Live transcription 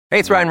Hey,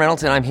 it's Ryan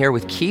Reynolds, and I'm here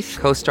with Keith,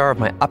 co-star of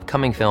my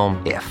upcoming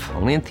film, If,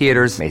 only in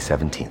theaters May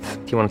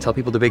 17th. Do you want to tell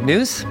people the big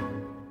news?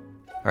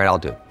 All right, I'll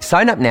do it.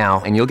 Sign up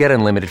now and you'll get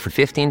unlimited for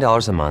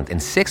 $15 a month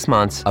and 6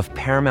 months of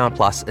Paramount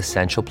Plus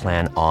Essential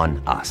Plan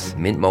on us.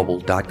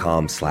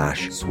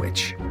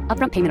 MintMobile.com/switch.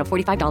 Upfront payment of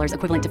 $45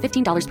 equivalent to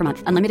 $15 per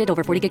month. Unlimited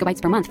over 40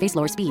 gigabytes per month. Face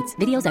lower speeds.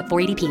 Videos at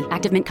 480p.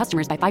 Active Mint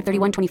customers by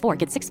 531.24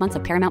 get 6 months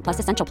of Paramount Plus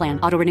Essential Plan.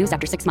 Auto renews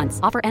after 6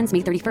 months. Offer ends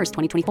May 31st,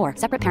 2024.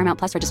 Separate Paramount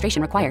Plus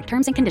registration required.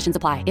 Terms and conditions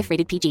apply if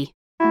rated PG.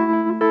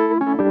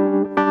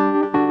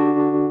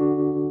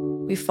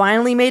 We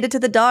finally made it to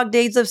the dog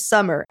days of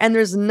summer, and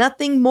there's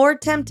nothing more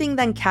tempting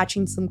than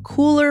catching some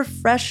cooler,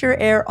 fresher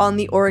air on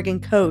the Oregon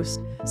coast.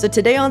 So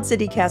today on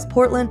CityCast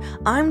Portland,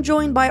 I'm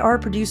joined by our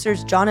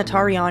producers John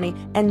Atariani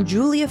and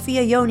Julia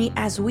Fiaioni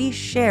as we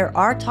share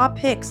our top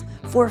picks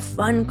for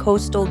fun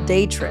coastal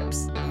day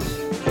trips.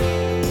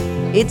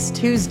 It's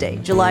Tuesday,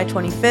 July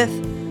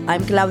 25th.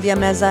 I'm Claudia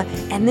Meza,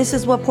 and this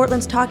is what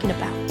Portland's talking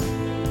about.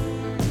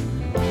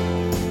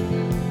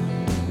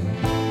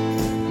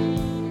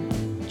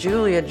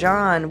 Julia,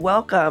 John,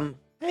 welcome.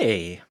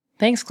 Hey.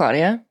 Thanks,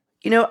 Claudia.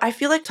 You know, I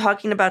feel like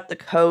talking about the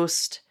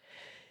coast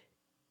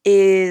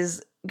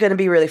is going to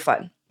be really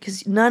fun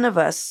because none of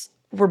us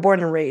were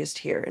born and raised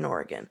here in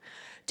Oregon.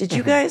 Did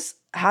you guys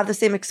have the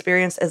same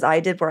experience as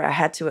I did where I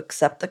had to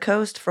accept the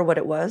coast for what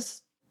it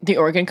was? The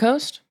Oregon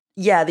coast?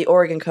 Yeah, the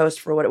Oregon coast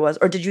for what it was.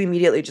 Or did you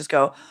immediately just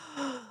go,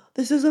 oh,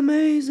 this is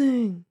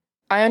amazing?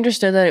 I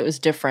understood that it was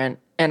different,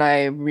 and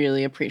I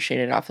really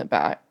appreciated it off the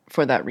bat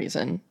for that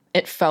reason.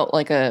 It felt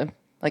like a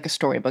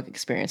storybook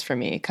experience for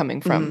me coming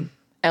from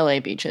LA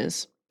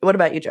beaches. What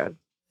about you, John?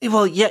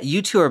 Well, yeah,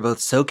 you two are both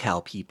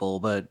SoCal people,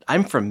 but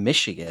I'm from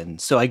Michigan,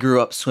 so I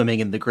grew up swimming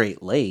in the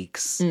Great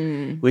Lakes,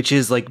 which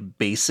is like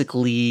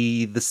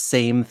basically the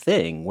same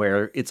thing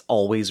where it's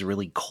always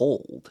really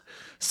cold.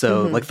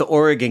 So like the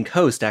Oregon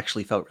coast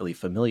actually felt really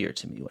familiar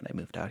to me when I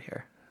moved out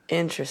here.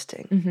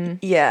 Interesting.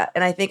 Yeah,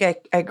 and I think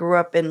I grew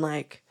up in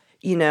like,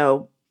 you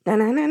know, by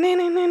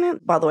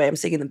the way, I'm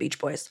singing the Beach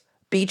Boys.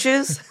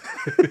 Beaches.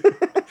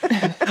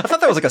 I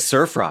thought that was like a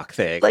surf rock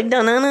thing. Like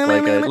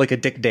like a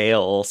Dick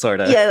Dale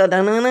sort of. Yeah.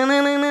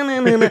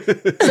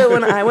 So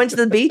when I went to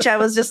the beach, I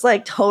was just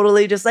like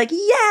totally just like,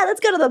 yeah, let's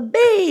go to the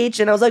beach.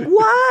 And I was like,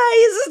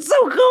 why is it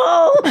so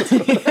cold?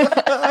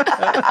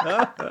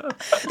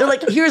 They're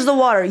like, here's the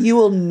water. You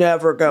will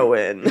never go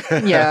in.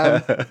 Yeah.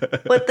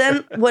 But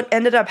then what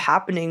ended up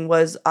happening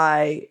was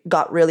I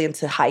got really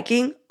into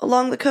hiking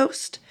along the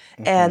coast.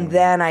 And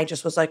then I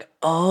just was like,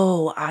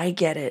 oh, I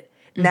get it.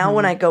 Now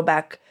when I go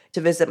back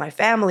to visit my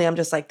family, I'm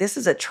just like, this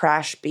is a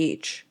trash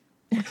beach.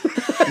 So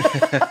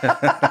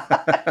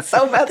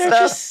messed They're up.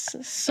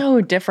 just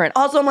so different.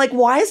 Also, I'm like,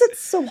 why is it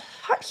so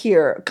hot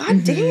here?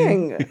 God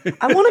dang.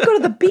 I want to go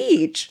to the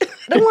beach.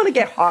 I don't want to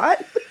get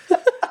hot.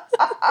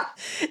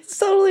 It's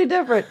totally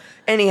different.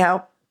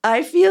 Anyhow,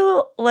 I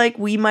feel like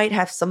we might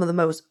have some of the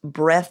most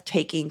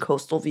breathtaking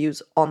coastal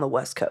views on the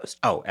West Coast.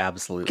 Oh,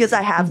 absolutely. Because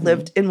I have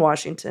lived in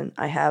Washington.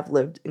 I have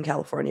lived in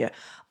California.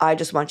 I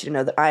just want you to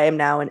know that I am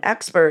now an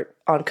expert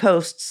on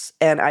coasts,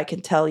 and I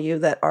can tell you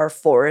that our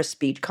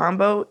forest beach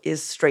combo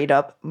is straight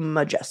up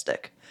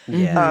majestic.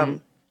 Yeah.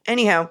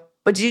 Anyhow,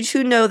 but did you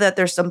two know that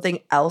there's something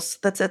else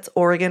that sets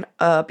Oregon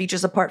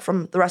beaches apart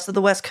from the rest of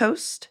the West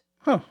Coast?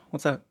 Huh,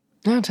 what's that?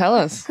 No, tell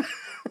us.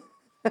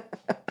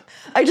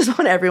 I just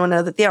want everyone to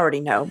know that they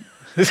already know.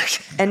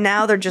 And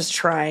now they're just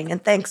trying.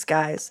 And thanks,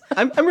 guys.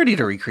 I'm ready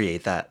to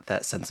recreate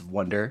that sense of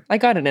wonder. I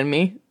got it in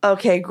me.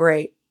 Okay,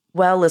 great.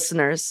 Well,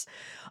 listeners,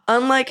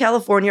 unlike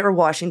California or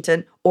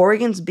Washington,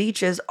 Oregon's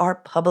beaches are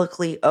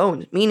publicly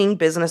owned, meaning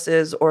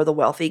businesses or the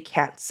wealthy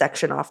can't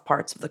section off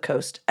parts of the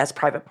coast as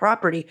private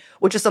property,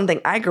 which is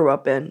something I grew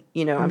up in.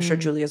 You know, I'm sure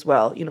Julie as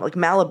well. You know, like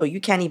Malibu, you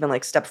can't even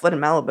like step foot in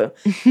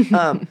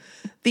Malibu.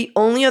 The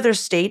only other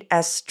state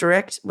as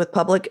strict with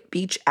public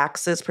beach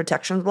access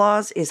protection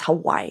laws is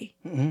Hawaii.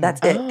 That's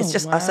it. It's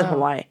just us in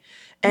Hawaii.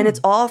 And it's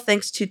all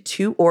thanks to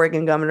 2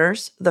 Oregon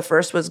governors. The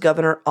first was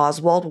Governor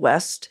Oswald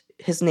West.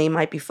 His name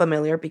might be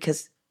familiar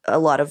because a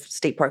lot of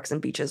state parks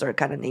and beaches are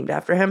kind of named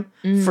after him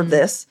for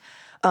this.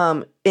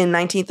 In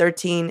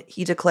 1913,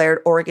 he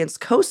declared Oregon's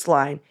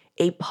coastline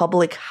a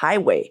public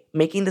highway,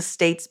 making the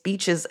state's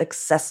beaches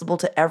accessible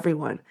to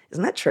everyone.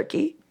 Isn't that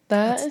tricky?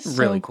 That's so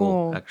Really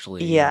cool,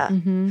 actually. Yeah.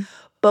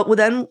 But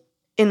then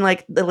in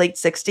like the late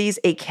 60s,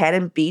 a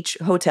Cannon Beach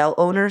hotel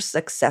owner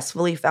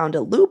successfully found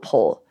a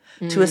loophole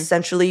to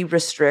essentially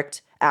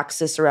restrict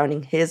access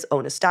surrounding his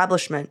own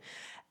establishment.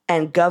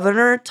 And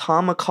Governor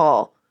Tom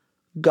McCall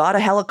got a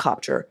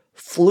helicopter,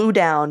 flew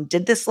down,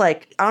 did this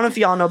like, I don't know if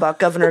y'all know about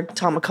Governor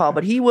Tom McCall,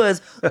 but he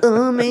was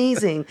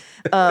amazing.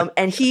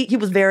 And he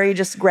was very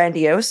just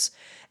grandiose.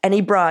 And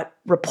he brought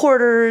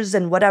reporters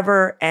and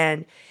whatever,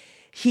 and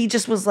he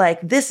just was like,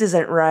 this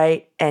isn't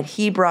right. And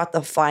he brought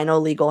the final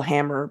legal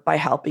hammer by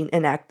helping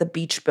enact the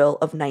Beach Bill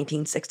of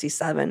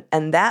 1967.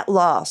 And that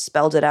law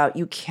spelled it out.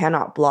 You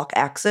cannot block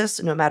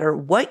access no matter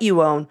what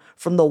you own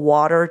from the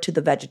water to the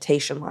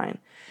vegetation line.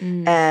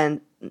 And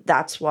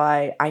that's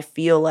why I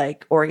feel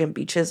like Oregon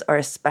beaches are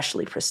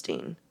especially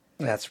pristine.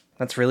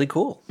 That's really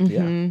cool.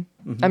 Yeah.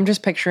 I'm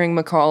just picturing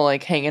McCall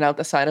like hanging out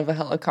the side of a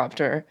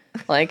helicopter,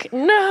 like,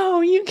 no,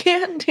 you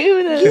can't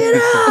do this. Get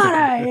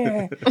out of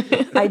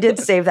here. I did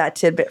save that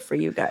tidbit for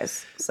you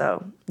guys.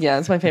 So Yeah,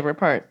 that's my favorite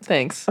part.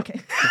 Thanks.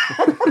 okay.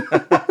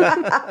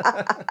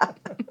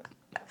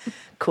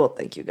 Cool.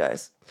 Thank you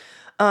guys.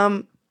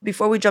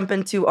 Before we jump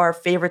into our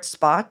favorite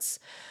spots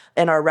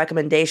and our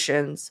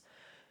recommendations,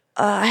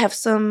 I have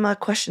some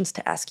questions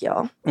to ask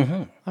y'all.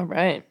 All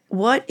right.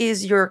 What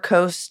is your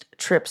coast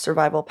trip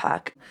survival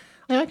pack?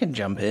 Yeah, I can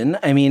jump in.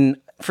 I mean,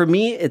 for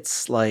me,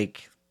 it's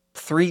like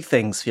 3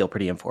 things feel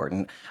pretty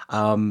important.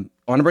 I want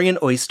to bring an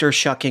oyster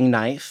shucking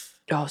knife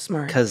Oh,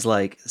 smart. because,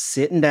 like,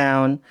 sitting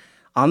down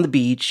on the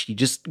beach, you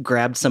just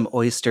grabbed some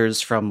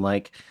oysters from,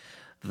 like,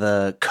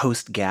 the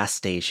Coast gas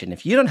station.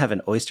 If you don't have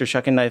an oyster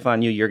shucking knife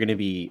on you, you're going to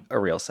be a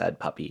real sad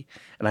puppy.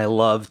 And I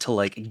love to,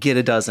 like, get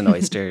a dozen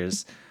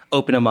oysters,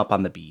 open them up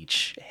on the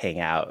beach,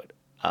 hang out.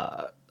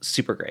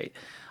 Super great.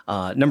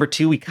 Number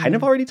 2, we kind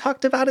of already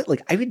talked about it.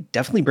 Like, I would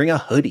definitely bring a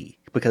hoodie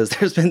because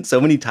there's been so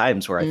many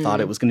times where I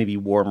thought it was going to be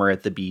warmer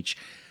at the beach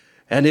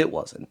and it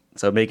wasn't.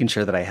 So making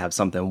sure that I have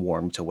something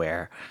warm to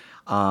wear.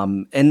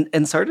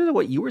 And sort of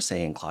what you were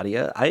saying,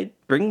 Claudia, I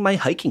bring my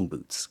hiking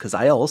boots because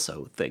I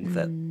also think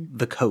that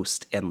the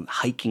coast and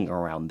hiking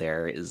around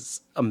there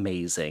is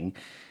amazing.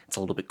 It's a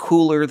little bit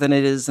cooler than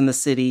it is in the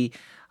city.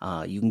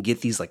 You can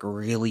get these like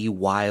really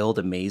wild,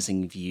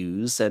 amazing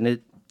views. And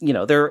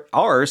there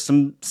are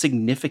some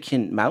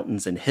significant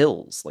mountains and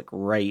hills like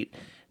right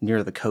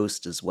near the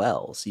coast as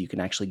well. So you can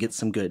actually get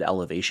some good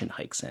elevation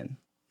hikes in.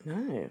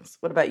 Nice.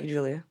 What about you,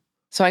 Julia?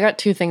 So I got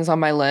 2 things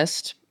on my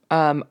list.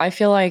 I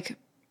feel like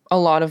a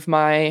lot of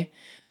my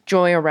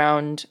joy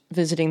around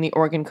visiting the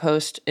Oregon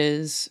coast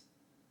is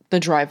the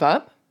drive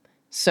up.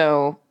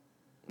 So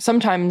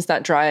sometimes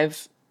that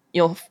drive,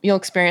 you'll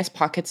experience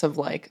pockets of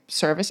like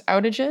service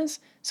outages.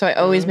 So I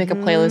always make a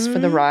playlist for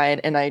the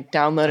ride and I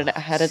download it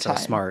ahead of time.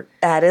 So smart.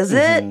 That is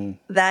it.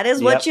 That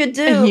is what you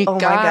do. And you oh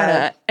gotta. my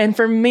God. And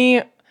for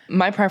me,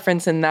 my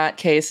preference in that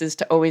case is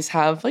to always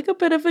have like a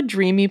bit of a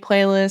dreamy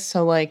playlist.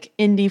 So like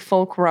indie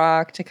folk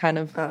rock to kind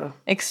of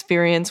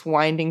experience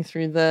winding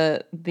through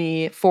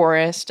the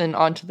forest and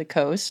onto the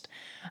coast.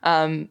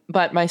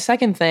 But my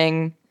second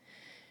thing,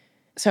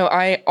 so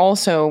I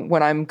also,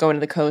 when I'm going to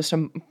the coast,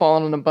 I'm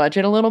balling on a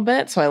budget a little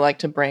bit. So I like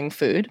to bring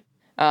food.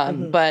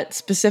 But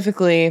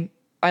specifically,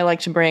 I like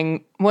to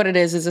bring, what it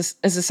is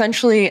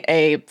essentially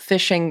a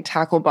fishing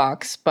tackle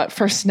box, but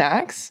for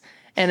snacks.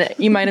 And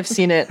you might have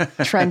seen it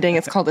trending.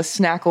 It's called a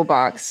snackle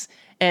box.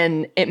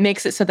 And it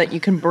makes it so that you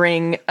can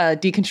bring a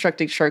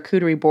deconstructed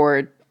charcuterie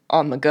board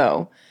on the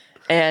go.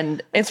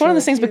 And it's one of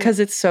those things because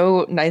it's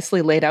so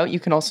nicely laid out, you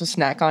can also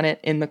snack on it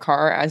in the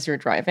car as you're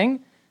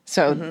driving.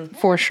 So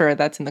for sure,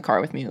 that's in the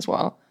car with me as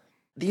well.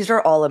 These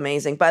are all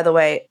amazing. By the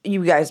way,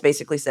 you guys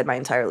basically said my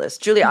entire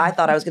list. Julia, I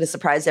thought I was going to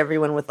surprise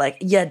everyone with like,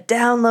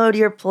 download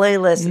your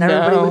playlist. And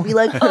everybody would be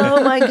like,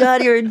 oh my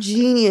God, you're a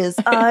genius.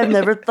 I've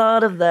never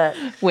thought of that.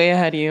 Way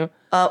ahead of you.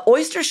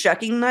 Oyster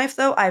shucking knife,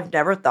 though, I've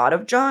never thought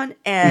of, John.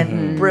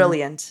 And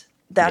brilliant.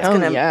 That's I'm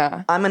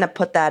going to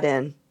put that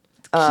in.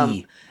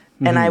 Key.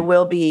 And I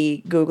will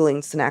be Googling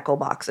snackle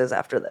boxes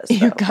after this.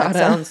 So You gotta. That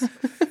sounds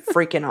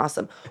freaking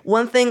awesome.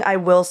 One thing I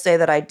will say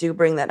that I do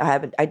bring that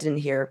I didn't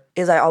hear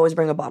is I always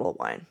bring a bottle of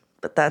wine.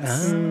 But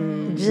that's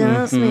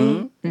just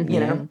me, you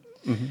know.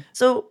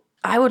 So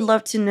I would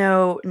love to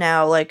know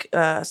now, like,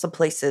 some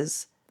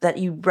places that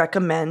you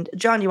recommend.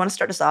 John, you want to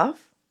start us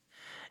off?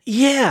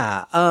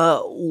 Yeah,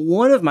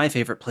 one of my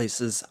favorite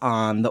places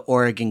on the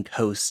Oregon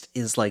coast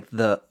is like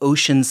the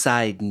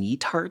Oceanside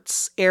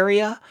Neatarts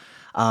area.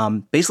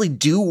 Basically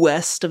due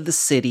west of the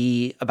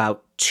city,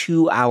 about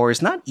 2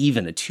 hours, not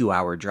even a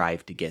 2-hour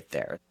drive to get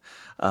there.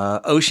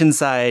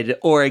 Oceanside,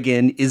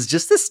 Oregon is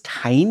just this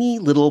tiny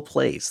little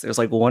place. There's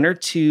like 1 or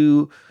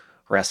 2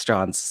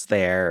 restaurants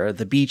there.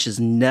 The beach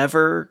is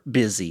never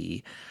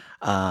busy.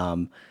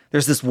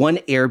 There's this one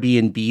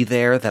Airbnb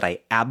there that I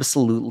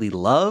absolutely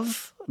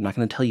love. I'm not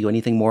going to tell you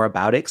anything more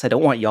about it because I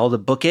don't want y'all to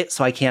book it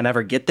so I can't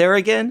ever get there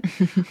again.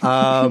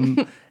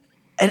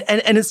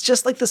 And it's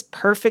just like this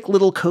perfect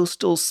little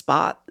coastal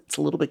spot. It's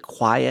a little bit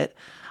quiet.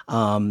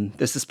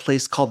 There's this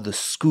place called The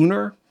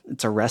Schooner.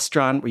 It's a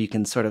restaurant where you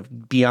can sort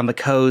of be on the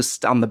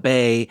coast, on the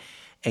bay,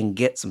 and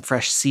get some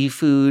fresh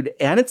seafood.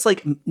 And it's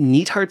like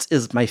Neatarts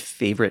is my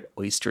favorite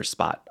oyster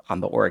spot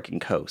on the Oregon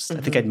coast. I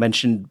think I'd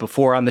mentioned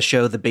before on the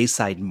show the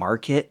Bayside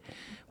Market,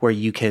 where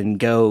you can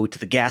go to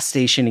the gas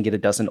station and get a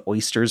dozen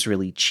oysters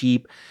really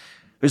cheap.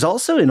 There's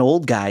also an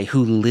old guy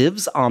who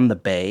lives on the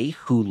bay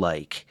who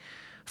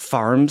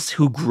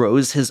who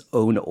grows his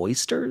own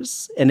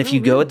oysters. And if you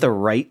go at the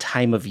right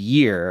time of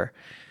year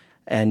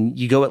and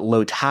you go at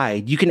low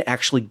tide, you can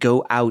actually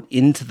go out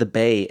into the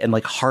bay and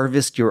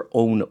harvest your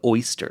own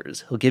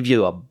oysters. He'll give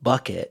you a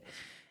bucket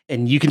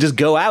and you can just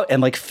go out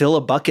and fill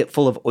a bucket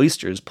full of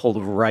oysters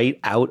pulled right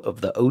out of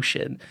the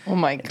ocean. Oh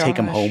my gosh. Take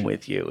them home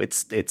with you.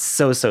 It's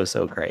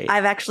so great.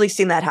 I've actually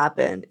seen that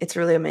happen. It's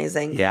really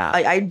amazing. Yeah.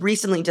 I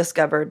recently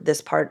discovered this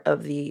part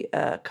of the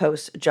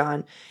coast,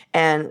 John,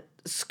 and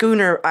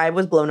Schooner, I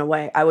was blown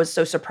away. I was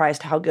so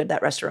surprised how good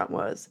that restaurant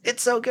was.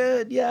 It's so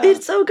good. Yeah.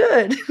 It's so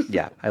good.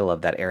 Yeah, I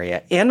love that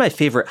area. And my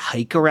favorite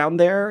hike around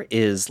there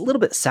is a little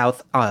bit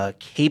south,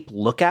 Cape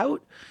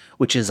Lookout,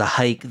 which is a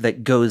hike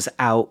that goes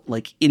out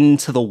like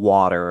into the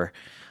water,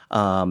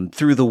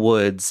 through the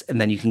woods,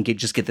 and then you can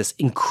just get this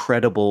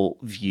incredible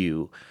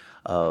view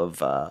of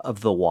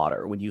the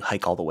water when you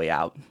hike all the way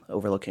out,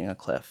 overlooking a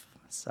cliff.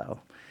 So,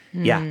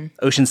 yeah,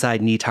 Oceanside,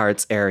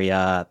 Netarts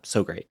area,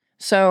 so great.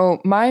 So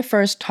my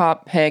first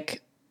top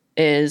pick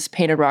is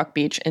Painted Rock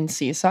Beach in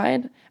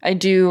Seaside. I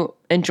do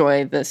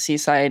enjoy the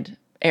Seaside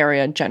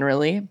area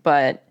generally,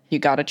 but you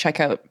got to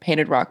check out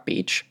Painted Rock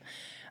Beach.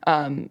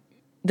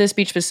 This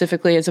beach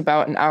specifically is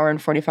about an hour and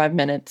 45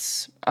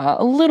 minutes,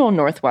 a little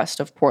northwest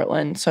of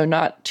Portland, so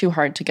not too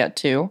hard to get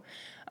to.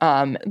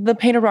 The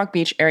Painted Rock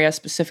Beach area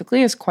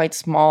specifically is quite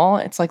small.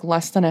 It's like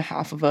less than a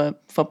half of a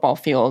football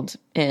field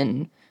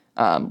in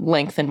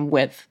length and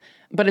width,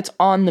 but it's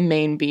on the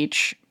main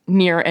beach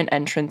near an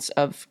entrance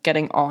of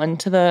getting on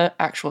to the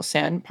actual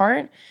sand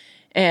part.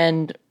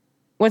 And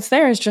what's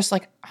there is just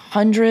like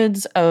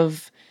hundreds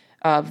of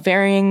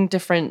varying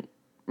different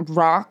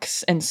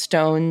rocks and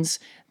stones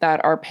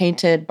that are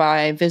painted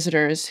by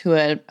visitors who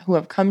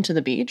have come to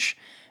the beach,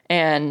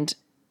 and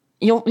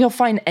you'll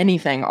find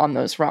anything on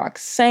those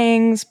rocks,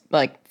 sayings,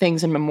 like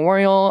things in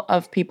memorial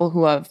of people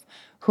who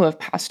have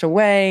passed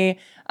away,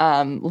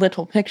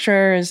 little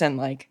pictures, and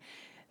like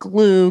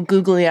glue,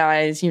 googly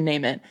eyes, you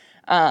name it.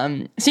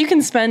 So you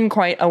can spend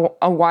quite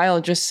a while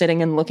just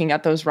sitting and looking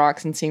at those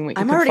rocks and seeing what you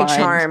can find. I'm already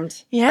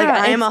charmed. Yeah,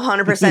 like, I am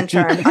 100%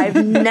 charmed.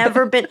 I've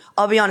never been.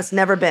 I'll be honest,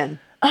 never been.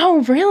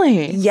 Oh,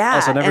 really? Yeah.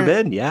 Also never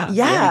been, yeah.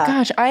 Yeah.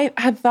 Gosh, I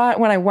had thought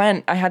when I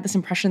went, I had this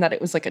impression that it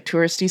was like a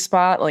touristy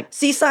spot. Like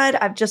Seaside,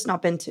 I've just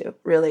not been to,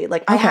 really.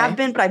 Like, I have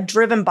been, but I've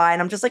driven by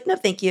and I'm just like, no,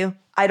 thank you.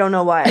 I don't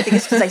know why. I think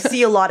it's because I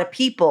see a lot of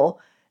people.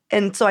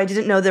 And so I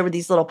didn't know there were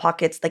these little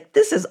pockets. Like,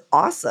 this is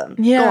awesome.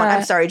 Yeah. Go on.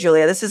 I'm sorry,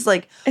 Julia. This is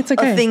like It's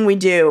okay. a thing we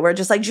do. We're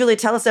just like, Julia,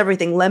 tell us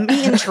everything. Let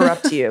me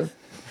interrupt you.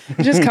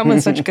 you just come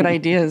with such good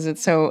ideas.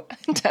 It's so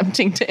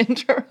tempting to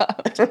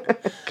interrupt.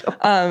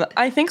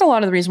 I think a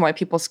lot of the reason why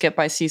people skip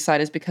by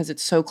Seaside is because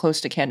it's so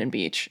close to Cannon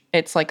Beach.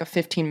 It's like a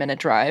 15-minute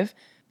drive.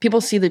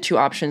 People see the two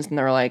options and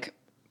they're like,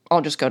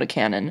 I'll just go to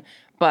Cannon.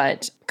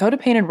 But go to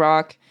Painted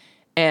Rock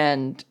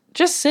and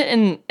just sit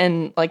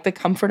in like the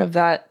comfort of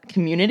that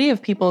community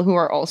of people who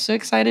are also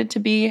excited to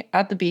be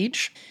at the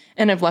beach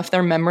and have left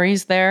their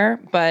memories there.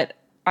 But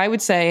I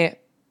would say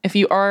if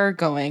you are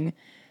going,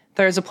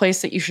 there's a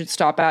place that you should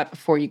stop at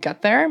before you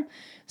get there.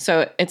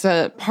 So it's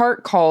a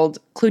park called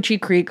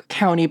Clutchie Creek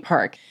County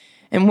Park.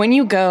 And when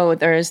you go,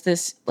 there's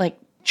this like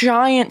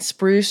giant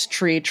spruce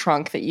tree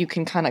trunk that you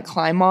can kind of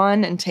climb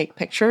on and take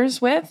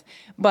pictures with.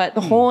 But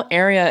the whole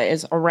area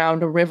is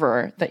around a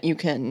river that you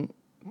can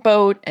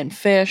boat and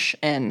fish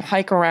and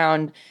hike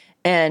around.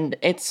 And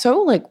it's so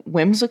like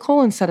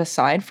whimsical and set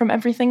aside from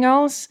everything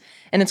else.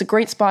 And it's a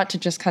great spot to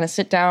just kind of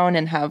sit down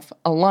and have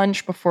a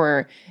lunch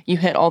before you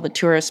hit all the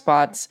tourist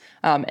spots.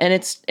 And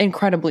it's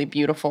incredibly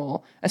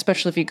beautiful,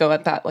 especially if you go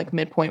at that like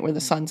midpoint where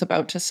the sun's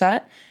about to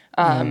set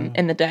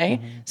in the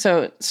day.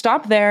 So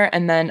stop there.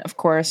 And then, of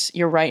course,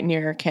 you're right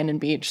near Cannon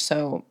Beach.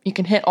 So you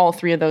can hit all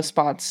three of those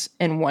spots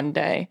in one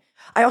day.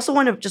 I also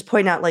want to just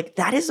point out, like,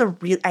 that is a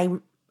real...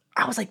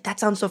 I was like, that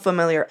sounds so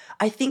familiar.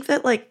 I think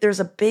that, like, there's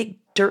a big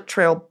dirt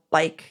trail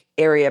bike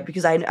area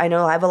because I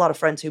know I have a lot of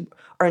friends who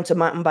are into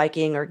mountain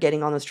biking or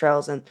getting on those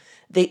trails, and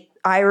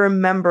I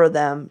remember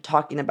them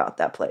talking about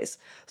that place.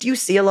 Do you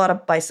see a lot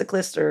of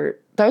bicyclists or?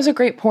 That was a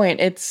great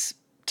point. It's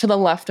to the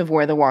left of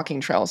where the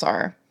walking trails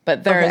are,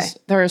 but there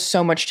is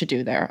so much to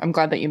do there. I'm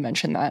glad that you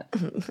mentioned that.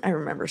 I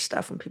remember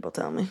stuff when people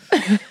tell me.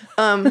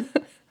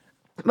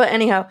 But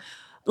anyhow,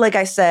 like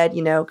I said,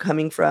 you know,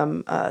 coming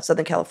from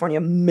Southern California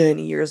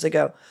many years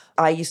ago,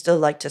 I used to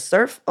like to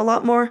surf a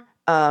lot more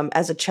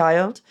as a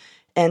child.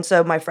 And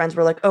so my friends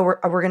were like, oh,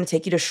 we're going to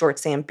take you to Short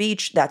Sand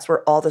Beach. That's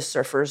where all the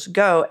surfers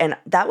go. And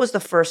that was the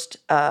first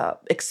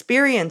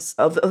experience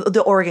of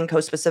the Oregon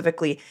coast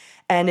specifically.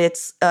 And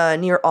it's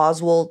near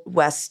Oswald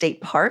West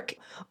State Park.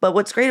 But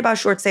what's great about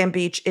Short Sand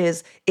Beach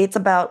is it's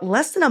about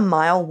less than a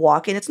mile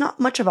walk in. It's not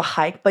much of a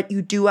hike, but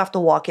you do have to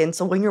walk in.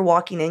 So when you're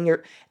walking in,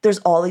 there's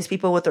all these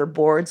people with their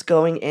boards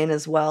going in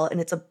as well.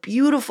 And it's a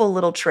beautiful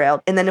little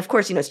trail. And then, of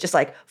course, you know, it's just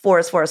like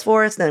forest,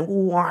 and then,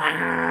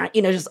 wah,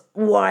 you know, just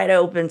wide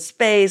open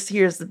space.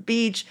 Here's the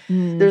beach.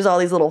 There's all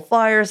these little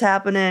fires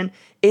happening.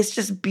 It's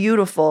just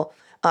beautiful.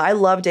 I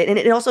loved it. And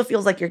it also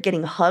feels like you're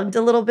getting hugged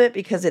a little bit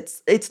because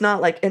it's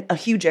not like a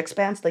huge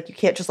expanse. Like you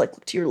can't just like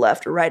look to your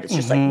left or right. It's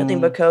just like nothing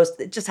but coast.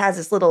 It just has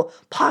this little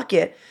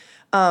pocket.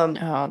 Oh,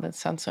 that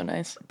sounds so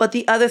nice. But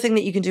the other thing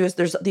that you can do is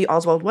there's the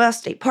Oswald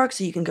West State Park,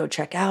 so you can go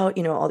check out,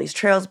 you know, all these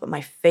trails. But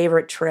my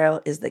favorite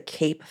trail is the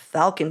Cape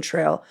Falcon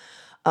Trail.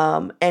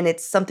 And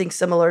it's something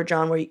similar,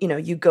 John, where, you know,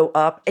 you go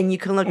up and you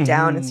can look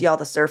down and see all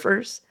the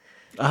surfers.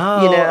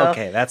 Oh, You know?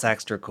 okay. That's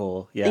extra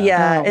cool. Yeah.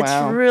 Yeah, Oh, it's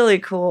wow. really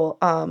cool.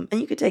 And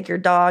you could take your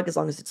dog as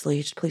long as it's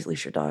leashed. Please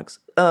leash your dogs.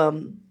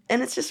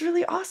 And it's just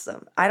really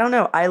awesome. I don't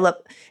know. I love,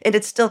 and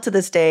it's still to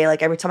this day,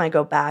 like every time I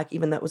go back,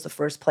 even though it was the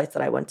first place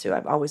that I went to,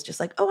 I'm always just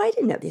like, oh, I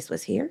didn't know this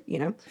was here, you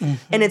know?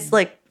 And it's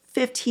like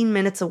 15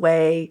 minutes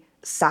away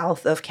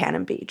south of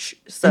Cannon Beach.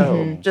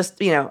 So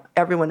just, you know,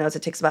 everyone knows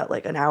it takes about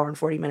like an hour and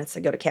 40 minutes to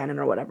go to Cannon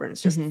or whatever. And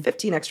it's just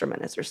 15 extra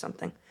minutes or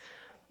something.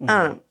 I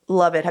don't know.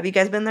 Love it. Have you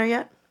guys been there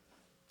yet?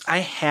 I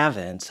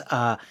haven't.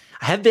 I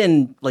have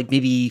been like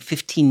maybe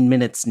 15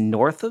 minutes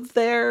north of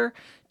there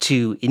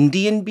to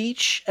Indian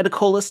Beach at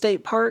Ecola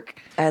State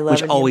Park, I love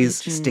which Indian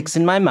always Beach. sticks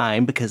in my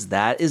mind because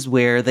that is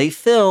where they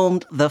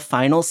filmed the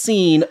final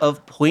scene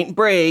of Point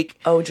Break.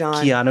 Oh, John.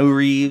 Keanu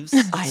Reeves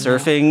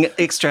surfing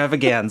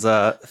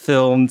extravaganza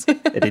filmed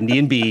at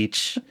Indian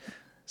Beach.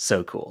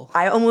 So cool.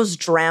 I almost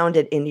drowned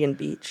at Indian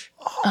Beach.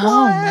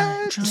 Oh, my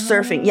God.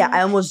 Surfing. Yeah,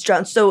 I almost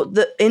drowned. So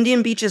the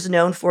Indian Beach is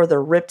known for the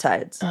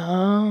riptides.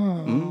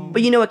 Oh.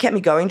 But you know what kept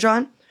me going,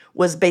 John?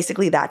 Was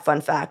basically that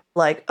fun fact.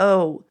 Like,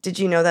 oh, did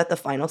you know that the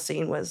final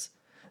scene was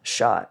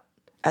shot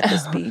at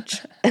this beach?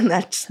 And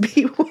that just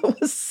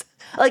was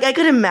like, I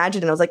could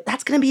imagine it. I was like,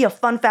 that's going to be a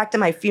fun fact at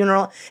my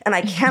funeral, and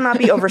I cannot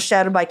be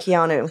overshadowed by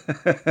Keanu.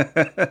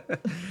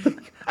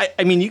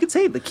 I mean, you could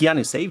say that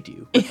Keanu saved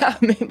you. Yeah,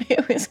 maybe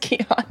it was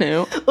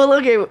Keanu. Well,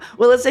 okay.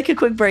 Well, let's take a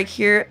quick break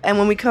here. And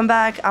when we come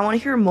back, I want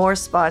to hear more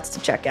spots to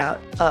check out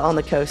on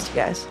the coast, you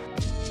guys.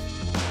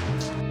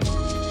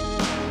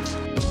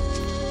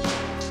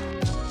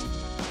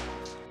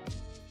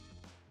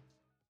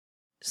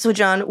 So,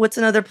 John, what's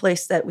another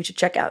place that we should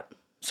check out?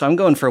 So I'm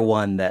going for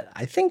one that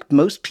I think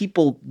most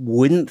people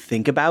wouldn't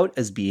think about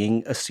as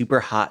being a super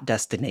hot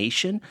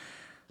destination,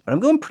 but I'm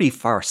going pretty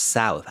far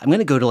south. I'm going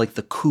to go to like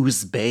the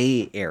Coos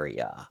Bay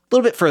area, a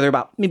little bit further,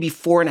 about maybe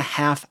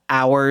 4.5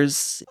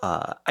 hours.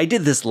 I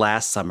did this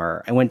last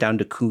summer. I went down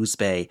to Coos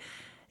Bay,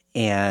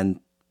 and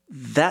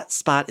that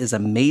spot is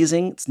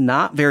amazing. It's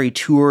not very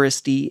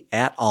touristy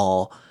at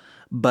all,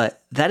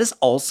 but that is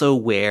also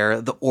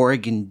where the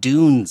Oregon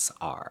Dunes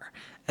are.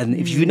 And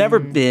if you've never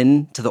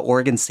been to the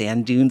Oregon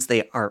sand dunes,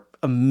 they are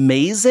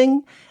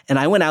amazing. And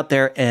I went out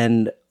there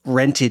and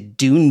rented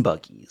dune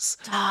buggies.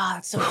 Ah,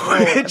 that's so cool.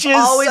 Which is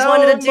always so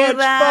wanted to do much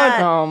that.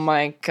 fun. Oh,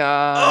 my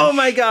God. Oh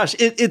my gosh.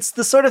 It's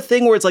the sort of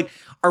thing where it's like,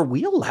 are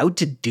we allowed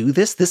to do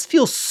this? This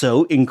feels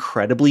so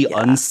incredibly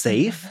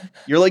unsafe.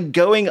 You're like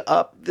going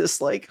up this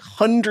like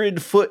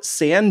 100-foot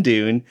sand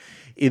dune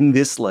in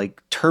this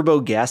like turbo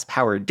gas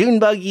powered dune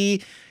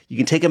buggy. You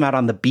can take them out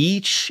on the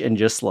beach and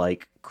just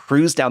like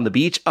cruise down the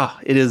beach. Oh,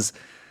 it is.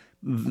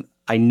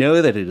 I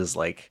know that it is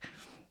like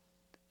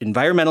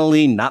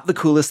environmentally not the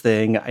coolest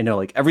thing. I know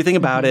like everything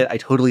about it. I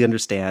totally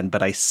understand,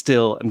 but I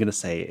still am going to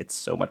say it's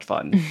so much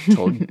fun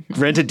to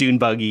rent a dune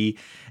buggy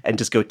and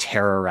just go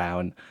tear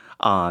around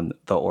on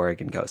the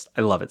Oregon coast.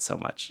 I love it so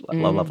much.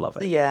 Love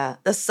it. Yeah,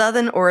 the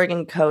southern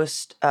Oregon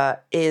coast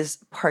is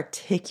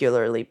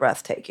particularly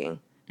breathtaking.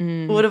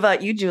 What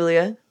about you,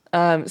 Julia?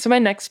 So my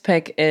next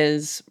pick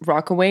is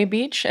Rockaway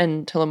Beach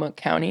in Tillamook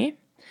County.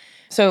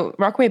 So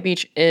Rockaway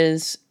Beach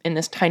is in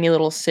this tiny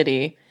little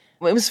city.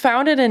 It was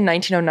founded in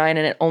 1909,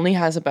 and it only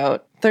has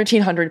about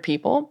 1,300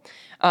 people.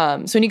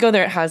 So when you go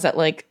there, it has that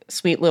like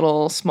sweet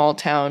little small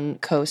town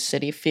coast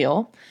city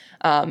feel.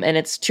 And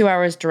it's 2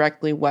 hours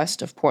directly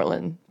west of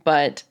Portland.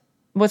 But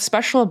what's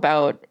special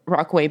about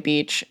Rockaway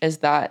Beach is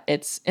that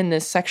it's in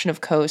this section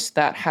of coast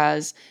that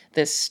has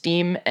this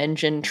steam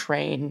engine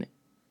train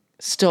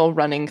still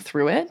running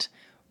through it,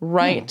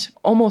 right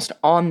almost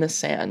on the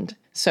sand.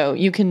 So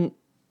you can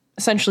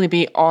essentially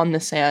be on the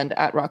sand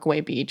at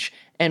Rockaway Beach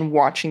and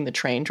watching the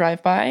train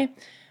drive by.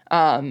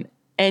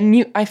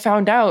 I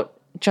found out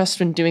just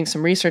when doing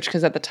some research,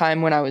 because at the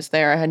time when I was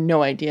there, I had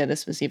no idea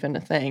this was even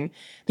a thing.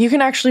 You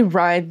can actually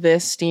ride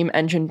this steam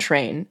engine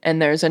train,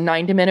 and there's a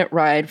 90-minute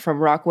ride from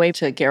Rockaway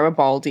to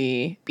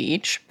Garibaldi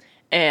Beach,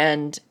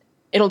 and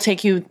it'll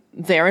take you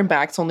there and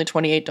back. It's only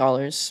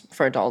 $28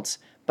 for adults,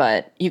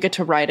 but you get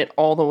to ride it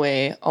all the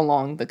way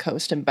along the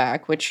coast and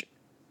back, which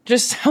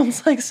just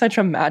sounds like such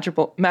a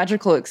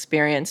magical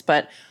experience.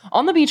 But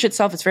on the beach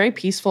itself, it's very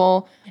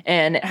peaceful,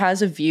 and it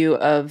has a view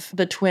of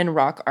the Twin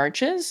Rock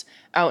Arches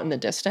out in the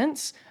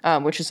distance,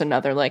 which is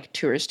another like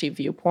touristy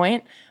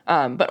viewpoint.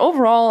 But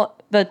overall,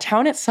 the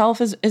town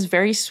itself is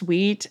very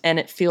sweet, and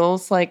it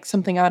feels like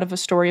something out of a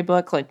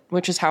storybook,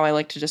 which is how I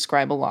like to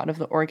describe a lot of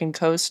the Oregon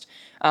coast.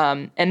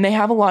 And they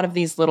have a lot of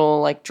these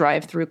little like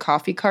drive-through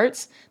coffee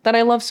carts that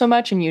I love so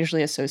much and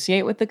usually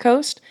associate with the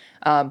coast.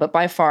 But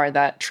by far,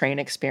 that train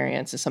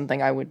experience is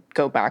something I would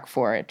go back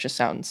for. It just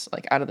sounds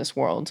like out of this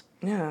world.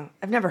 Yeah,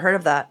 I've never heard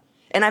of that.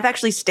 And I've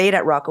actually stayed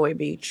at Rockaway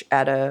Beach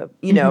at a,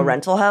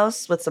 rental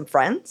house with some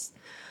friends.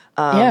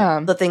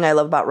 The thing I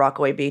love about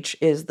Rockaway Beach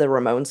is the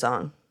Ramon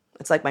song.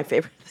 It's like my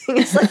favorite thing.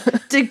 It's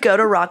like to go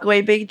to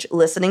Rockaway Beach,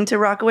 listening to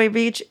Rockaway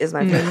Beach is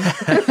my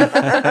favorite.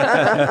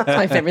 That's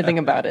my favorite thing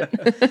about it.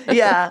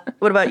 Yeah.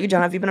 What about you,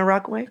 John? Have you been to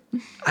Rockaway?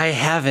 I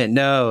haven't,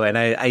 no. And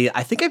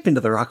I think I've been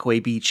to the Rockaway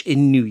Beach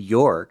in New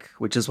York,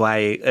 which is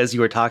why, as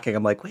you were talking,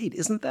 I'm like, wait,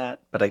 isn't that?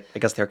 But I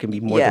guess there can be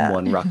more than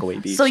one Rockaway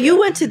Beach. So you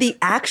went to the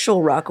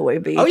actual Rockaway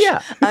Beach. Oh,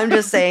 yeah. I'm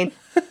just saying,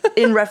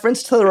 in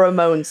reference to the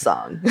Ramones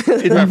song.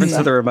 In reference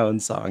to the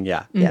Ramones song,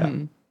 yeah. Yeah.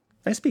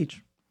 Nice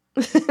beach.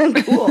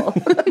 Cool.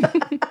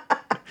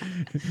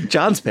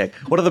 John's pick.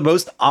 One of the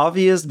most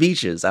obvious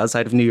beaches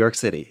outside of New York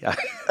City.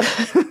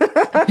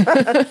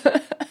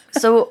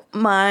 So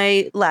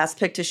my last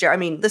pick to share, I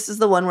mean, this is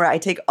the one where I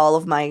take all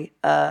of my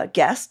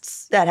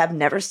guests that have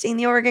never seen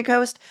the Oregon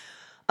coast.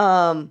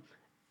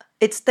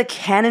 It's the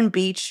Cannon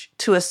Beach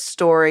to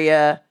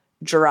Astoria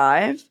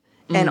drive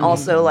and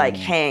also like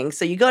hang.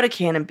 So you go to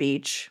Cannon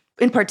Beach.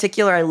 In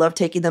particular, I love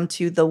taking them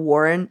to the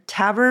Warren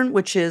Tavern,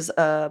 which is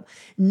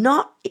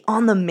not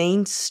on the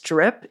main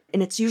strip,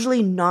 and it's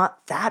usually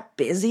not that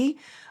busy.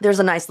 There's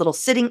a nice little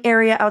sitting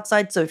area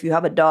outside, so if you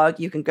have a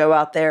dog, you can go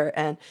out there,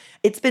 and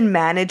it's been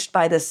managed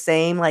by the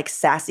same like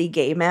sassy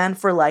gay man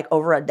for like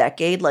over a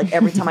decade. Like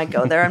every time I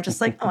go there, I'm just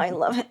like, oh, I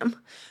love him.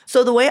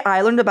 So the way I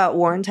learned about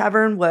Warren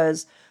Tavern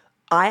was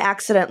I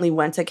accidentally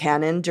went to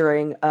Cannon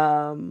during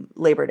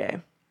Labor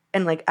Day.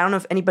 And like, I don't know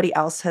if anybody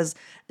else has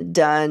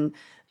done,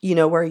 you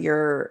know, where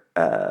you're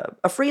a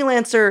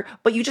freelancer,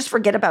 but you just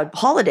forget about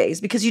holidays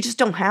because you just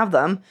don't have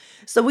them.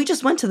 So we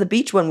just went to the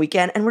beach one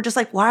weekend and we're just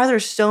like, why are there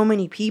so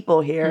many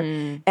people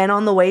here? And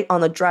on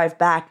the drive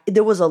back,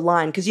 there was a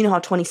line because you know how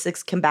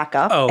 26 can back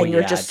up and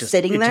you're just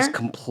sitting there. It just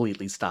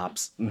completely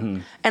stops. Mm-hmm.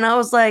 And I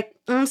was like,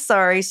 I'm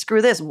sorry,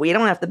 screw this. We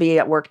don't have to be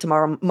at work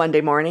tomorrow,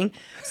 Monday morning.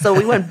 So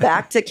we went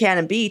back to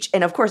Cannon Beach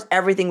and of course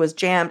everything was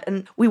jammed.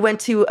 And we went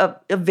to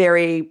a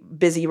very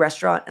busy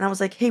restaurant and I was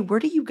like, hey, where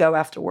do you go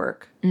after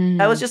work?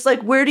 I was just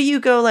like, where do you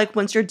go like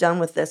once you're done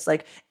with this?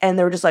 Like, and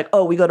they were just like,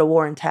 oh, we go to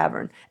Warren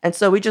Tavern. And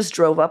so we just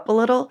drove up a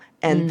little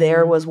and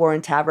there was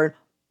Warren Tavern.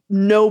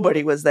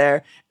 Nobody was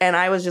there. And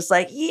I was just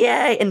like,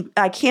 yay. And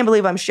I can't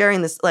believe I'm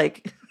sharing this.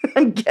 Like,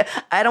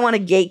 I don't want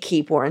to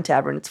gatekeep Warren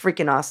Tavern. It's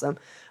freaking awesome.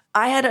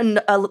 I had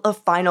a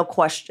final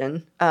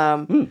question.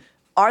 Are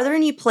there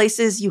any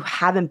places you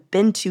haven't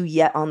been to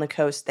yet on the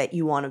coast that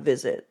you want to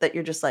visit that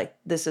you're just like,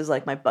 this is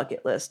like my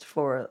bucket list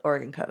for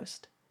Oregon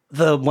coast?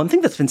 The one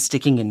thing that's been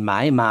sticking in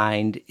my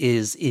mind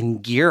is in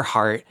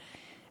Gearhart,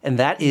 and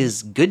that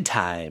is Good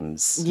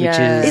Times.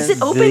 Yes. Which is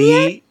it open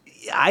yet?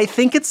 I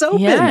think it's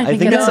open. Yeah, I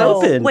think it's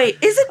open. Wait,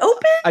 is it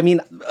open? I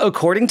mean,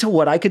 according to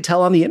what I could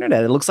tell on the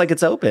internet, it looks like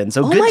it's open.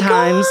 So Oh Good my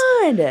Times,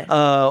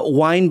 God.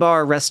 wine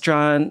bar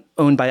restaurant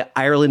owned by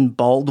Ireland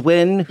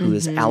Baldwin, who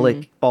is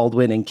Alec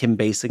Baldwin and Kim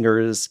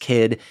Basinger's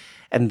kid,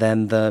 and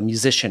then the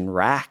musician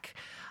Rack.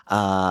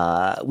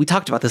 We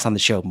talked about this on the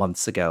show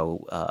months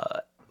ago.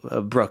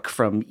 Brooke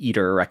from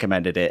Eater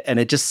recommended it, and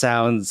it just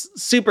sounds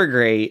super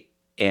great.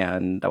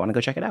 And I want to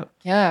go check it out.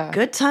 Yeah.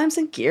 Good Times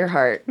in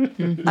Gearhart.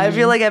 I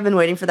feel like I've been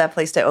waiting for that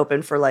place to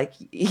open for like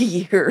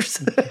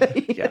years.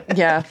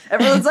 Yeah.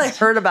 Everyone's like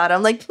heard about it.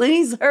 I'm like,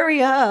 please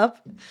hurry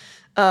up.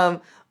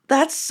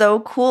 That's so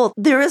cool.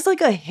 There is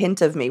like a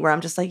hint of me where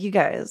I'm just like, you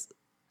guys,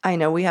 I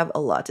know we have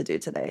a lot to do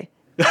today.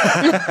 But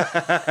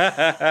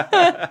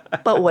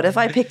what if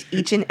I picked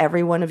each and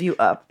every one of you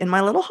up in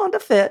my little Honda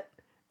Fit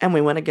and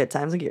we went to Good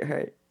Times in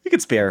Gearhart? You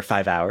could spare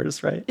 5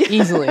 hours, right?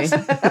 Easily.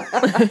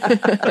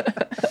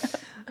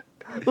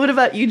 What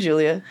about you,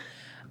 Julia?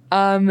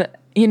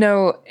 You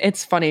know,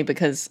 it's funny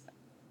because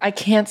I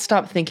can't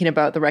stop thinking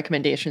about the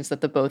recommendations that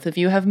the both of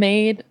you have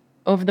made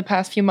over the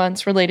past few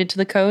months related to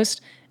the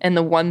coast. And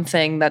the one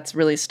thing that's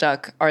really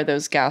stuck are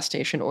those gas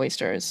station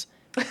oysters.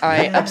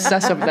 I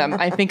obsess over them.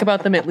 I think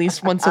about them at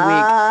least once a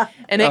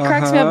week. And it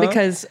cracks me up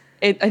because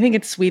I think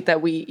it's sweet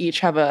that we each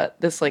have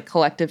this like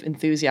collective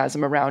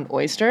enthusiasm around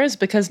oysters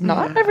because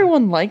not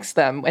everyone likes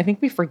them. I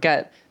think we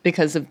forget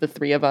because of the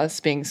three of us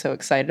being so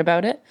excited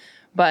about it.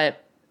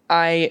 But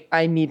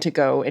I need to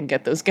go and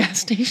get those gas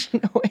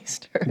station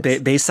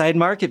oysters. Bayside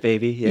Market,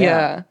 baby.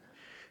 Yeah.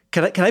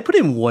 Can I put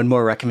in one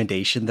more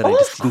recommendation that I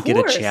just didn't get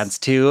a course. chance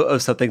to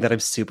of something that I'm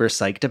super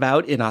psyched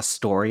about in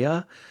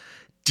Astoria?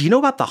 Do you know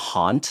about the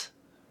Haunt?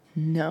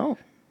 No.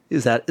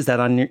 Is that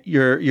on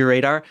your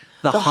radar?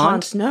 The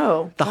Haunt,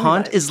 no. The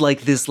Haunt is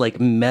like this like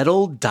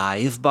metal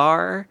dive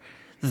bar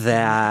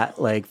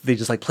that like they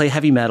just like play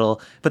heavy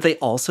metal, but they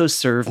also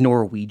serve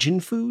Norwegian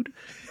food.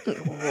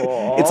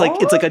 It's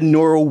like a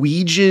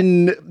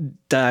Norwegian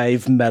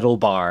dive metal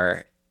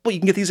bar. Well, you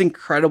can get these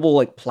incredible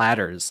like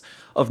platters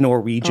of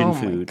Norwegian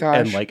food gosh.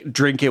 and like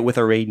drink it with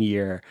a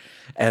Rainier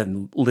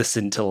and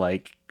listen to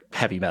like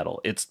heavy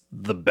metal. It's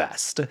the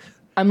best.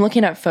 I'm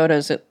looking at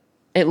photos. It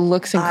It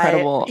looks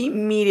incredible.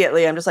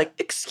 Immediately, I'm just like,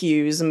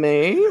 excuse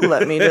me,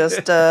 let me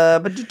just.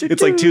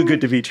 It's like too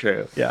good to be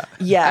true. Yeah.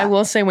 Yeah. I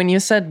will say, when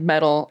you said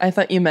metal, I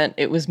thought you meant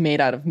it was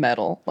made out of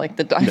metal, like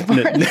the dive bar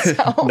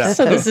itself. No.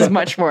 So this is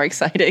much more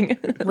exciting.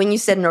 When you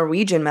said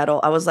Norwegian metal,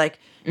 I was like,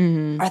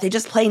 are they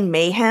just playing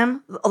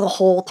Mayhem the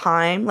whole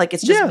time? Like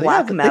it's just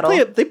black metal?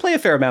 They play a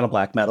fair amount of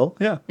black metal.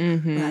 Yeah.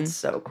 That's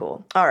so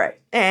cool. All right.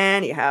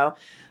 Anyhow.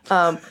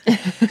 Thank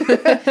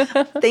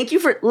you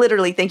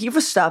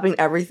for stopping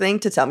everything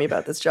to tell me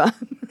about this, John.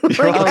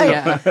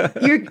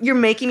 You're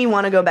making me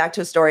want to go back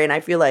to Astoria, and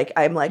I feel like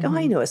I'm like, oh,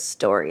 I know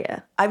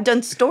Astoria. I've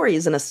done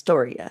stories in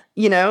Astoria,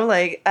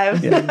 like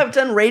I've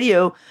done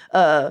radio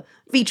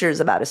features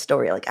about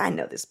Astoria. Like, I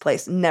know this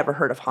place, never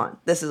heard of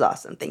Haunt. This is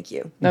awesome. Thank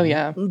you. Oh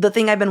yeah. The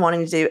thing I've been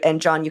wanting to do,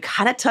 and John, you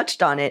kind of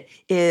touched on it,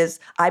 is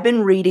I've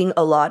been reading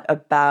a lot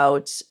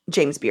about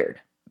James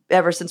Beard.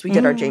 Ever since we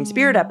did our James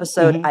Beard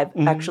episode, I've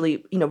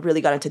actually,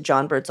 really got into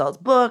John Birdsall's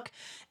book,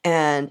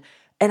 and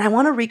I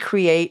want to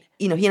recreate,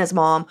 he and his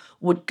mom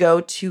would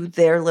go to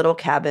their little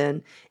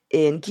cabin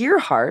in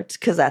Gearhart,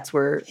 because that's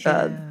where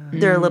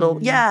their little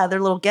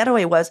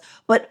getaway was.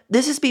 But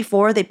this is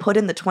before they put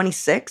in the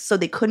 26, so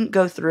they couldn't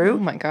go through. Oh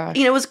my gosh.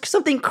 It was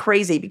something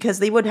crazy, because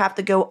they would have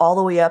to go all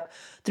the way up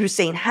through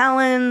St.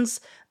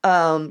 Helens,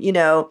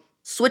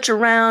 switch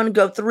around,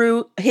 go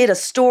through, hit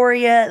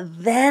Astoria,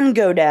 then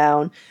go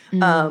down.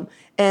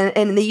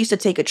 And they used to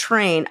take a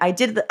train. I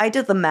did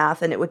the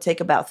math, and it would take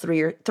about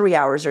 3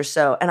 hours or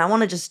so. And I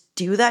want to just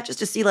do that just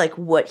to see like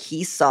what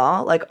he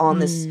saw like on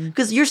this,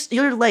 because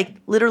you're like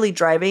literally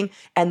driving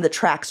and the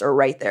tracks are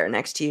right there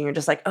next to you. And you're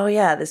just like, oh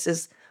yeah, this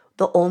is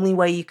the only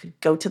way you could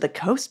go to the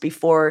coast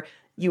before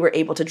you were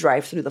able to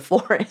drive through the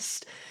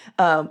forest.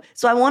 So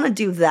I want to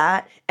do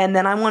that, and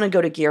then I want to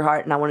go to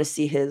Gearhart, and I want to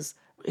see his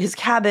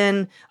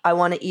cabin. I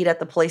want to eat at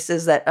the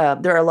places that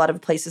there are a lot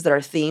of places that are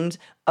themed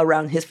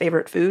around his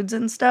favorite foods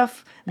and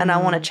stuff. And I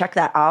want to check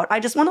that out. I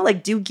just want to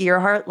like do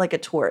Gearhart like a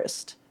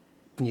tourist,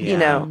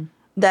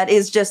 that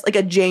is just like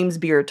a James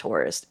Beard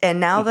tourist. And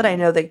now that I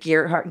know that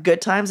Gearhart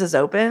Good Times is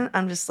open,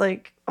 I'm just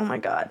like, oh my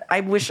God, I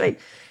wish I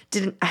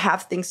didn't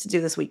have things to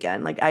do this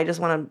weekend. Like, I just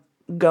want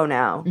to go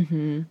now.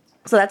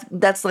 So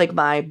that's like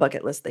my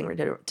bucket list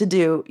thing to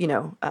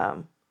do,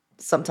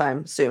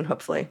 sometime soon,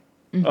 hopefully.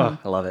 Oh,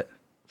 I love it.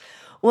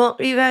 Well,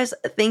 you guys,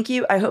 thank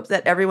you. I hope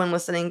that everyone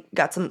listening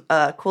got some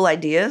cool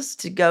ideas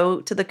to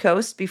go to the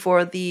coast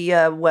before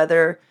the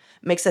weather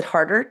makes it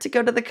harder to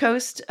go to the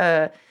coast.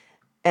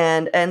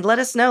 And let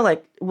us know,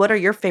 like, what are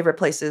your favorite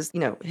places?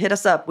 Hit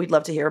us up. We'd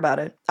love to hear about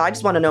it. I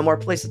just want to know more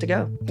places to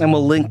go. And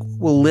we'll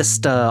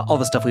list all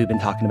the stuff we've been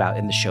talking about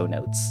in the show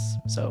notes.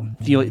 So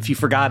if you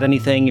forgot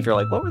anything, if you're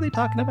like, what were they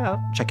talking about?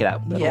 Check it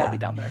out. It'll all be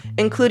down there.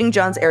 Including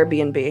John's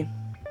Airbnb.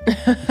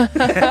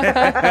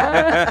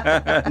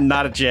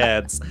 Not a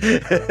chance.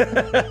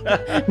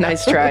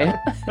 Nice try.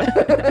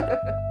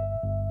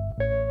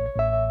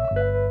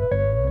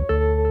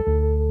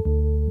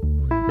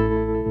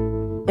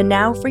 And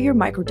now for your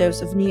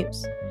microdose of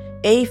news.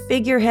 A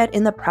figurehead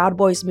in the Proud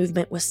Boys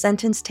movement was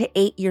sentenced to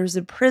 8 years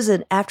in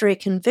prison after a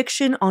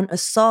conviction on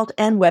assault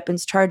and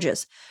weapons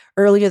charges.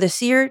 Earlier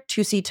this year,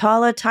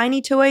 Tusitala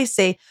Tiny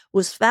Toese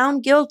was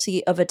found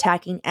guilty of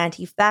attacking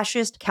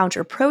anti-fascist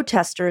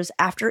counter-protesters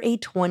after a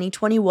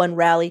 2021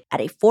 rally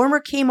at a former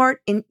Kmart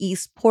in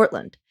East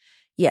Portland.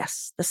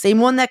 Yes, the same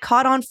one that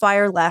caught on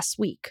fire last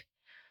week.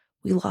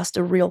 We lost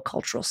a real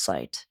cultural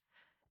site.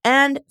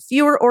 And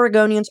fewer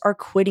Oregonians are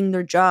quitting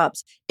their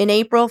jobs. In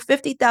April,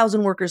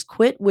 50,000 workers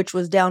quit, which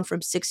was down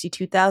from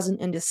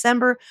 62,000 in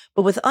December.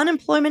 But with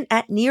unemployment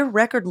at near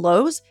record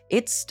lows,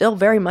 it's still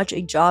very much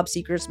a job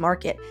seekers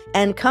market.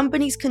 And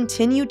companies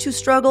continue to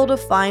struggle to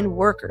find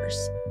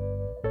workers.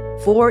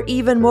 For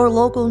even more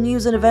local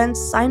news and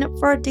events, sign up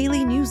for our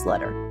daily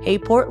newsletter, Hey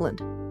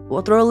Portland.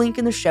 We'll throw a link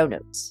in the show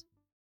notes.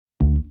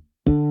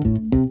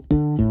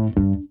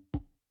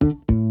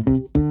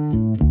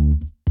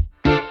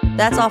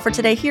 That's all for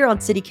today here on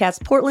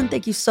CityCast Portland.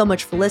 Thank you so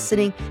much for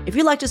listening. If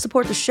you'd like to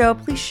support the show,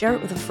 please share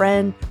it with a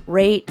friend,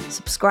 rate,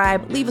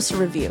 subscribe, leave us a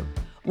review.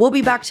 We'll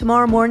be back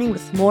tomorrow morning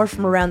with more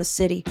from around the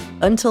city.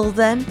 Until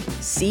then,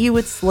 see you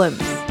at Slim's.